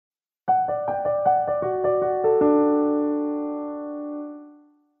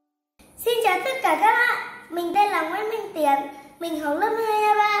Tiến, mình học lớp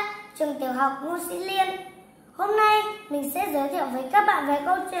 2A3, trường tiểu học Ngô Sĩ Liên. Hôm nay mình sẽ giới thiệu với các bạn về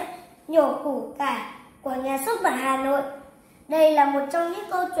câu chuyện nhổ củ cải của nhà xuất bản Hà Nội. Đây là một trong những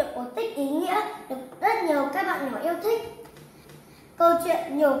câu chuyện cổ tích ý nghĩa được rất nhiều các bạn nhỏ yêu thích. Câu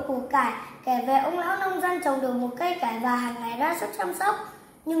chuyện nhổ củ cải kể về ông lão nông dân trồng được một cây cải và hàng ngày ra sức chăm sóc.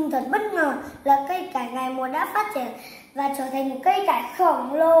 Nhưng thật bất ngờ là cây cải ngày một đã phát triển và trở thành một cây cải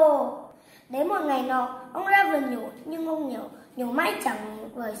khổng lồ. Đến một ngày nọ, ông ra vườn nhổ, nhưng ông nhổ mãi chẳng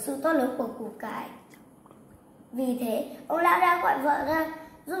bởi sự to lớn của củ cải. Vì thế, ông lão đã gọi vợ ra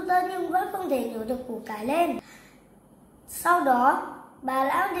giúp đỡ nhưng vẫn không thể nhổ được củ cải lên. Sau đó, bà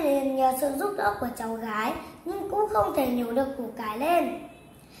lão liền nhờ sự giúp đỡ của cháu gái nhưng cũng không thể nhổ được củ cải lên.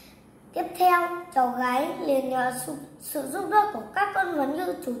 Tiếp theo, cháu gái liền nhờ sự giúp đỡ của các con vật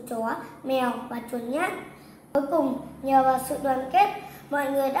như chú chó, mèo và chuột nhắt. Cuối cùng, nhờ vào sự đoàn kết,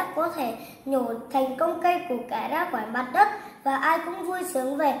 mọi người đã có thể nhổ thành công cây củ cải ra khỏi mặt đất và ai cũng vui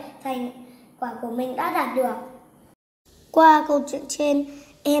sướng về thành quả của mình đã đạt được. Qua câu chuyện trên,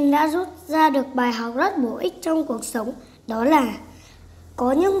 em đã rút ra được bài học rất bổ ích trong cuộc sống. Đó là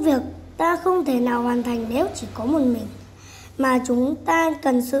có những việc ta không thể nào hoàn thành nếu chỉ có một mình, mà chúng ta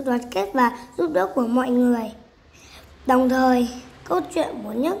cần sự đoàn kết và giúp đỡ của mọi người. Đồng thời, câu chuyện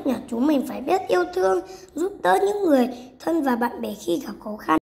muốn nhắc nhở chúng mình phải biết yêu thương, giúp đỡ những người thân và bạn bè khi gặp khó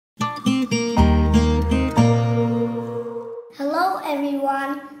khăn. Hello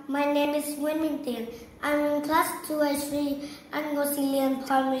everyone, my name is Nguyễn Minh Tiến. I'm in class 2A3 at Ngô Sĩ Liên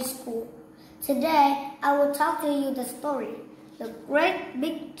Primary School. Today, I will talk to you the story, The Great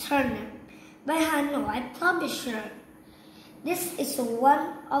Big Turnip, by Hà Nội publisher. This is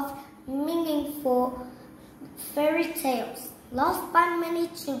one of meaningful fairy tales loved by many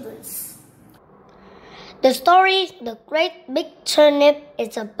children. The story, The Great Big Turnip,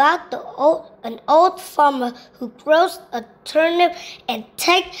 is about an old farmer who grows a turnip and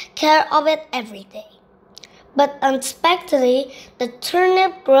takes care of it every day. But unexpectedly, the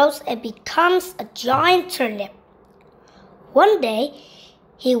turnip grows and becomes a giant turnip. One day,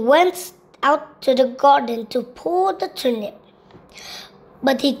 he went out to the garden to pull the turnip.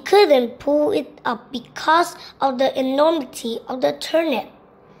 But he couldn't pull it up because of the enormity of the turnip.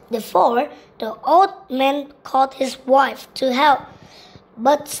 Therefore, the old man called his wife to help,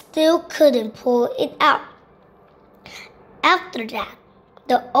 but still couldn't pull it out. After that,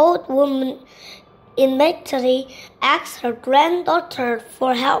 the old woman immediately asked her granddaughter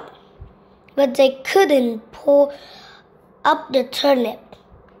for help, but they couldn't pull up the turnip.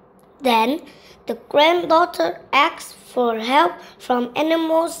 Then, the granddaughter asked for help from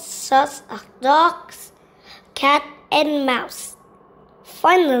animals such as dogs, cats, and mouse.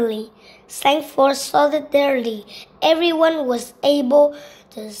 Finally, thanks for solidarity, everyone was able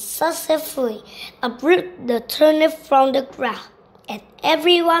to successfully uproot the turnip from the ground, and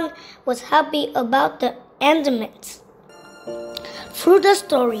everyone was happy about the endement. Through the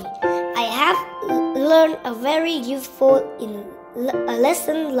story, I have learned a very useful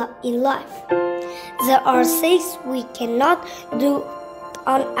lesson in life. There are things we cannot do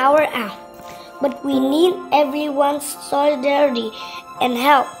on our own, but we need everyone's solidarity and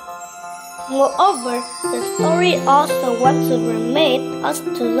help. Moreover, the story also wants to remind us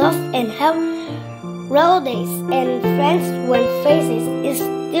to love and help relatives and friends when facing its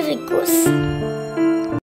difficulties.